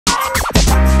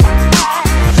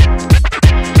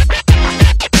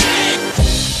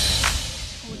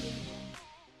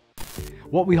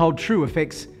What we hold true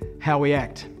affects how we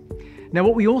act. Now,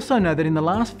 what we also know that in the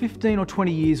last 15 or 20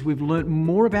 years, we've learned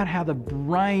more about how the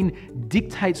brain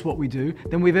dictates what we do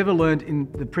than we've ever learned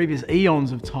in the previous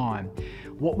eons of time.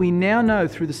 What we now know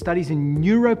through the studies in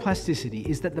neuroplasticity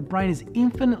is that the brain is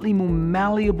infinitely more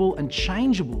malleable and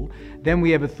changeable than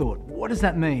we ever thought. What does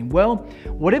that mean? Well,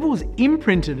 whatever was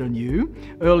imprinted on you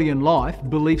early in life,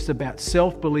 beliefs about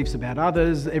self, beliefs about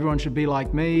others, everyone should be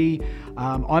like me,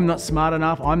 I'm not smart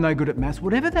enough, I'm no good at maths,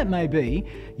 whatever that may be,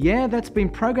 yeah, that's been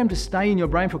programmed to stay in your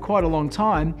brain for quite a long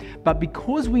time, but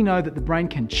because we know that the brain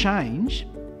can change,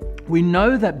 we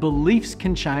know that beliefs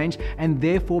can change and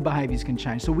therefore behaviors can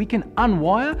change. So we can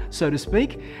unwire, so to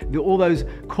speak, all those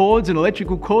cords and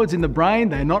electrical cords in the brain.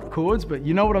 They're not cords, but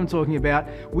you know what I'm talking about.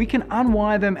 We can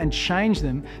unwire them and change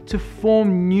them to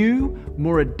form new,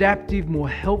 more adaptive, more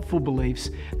helpful beliefs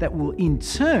that will in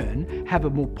turn have a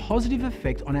more positive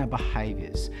effect on our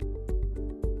behaviors.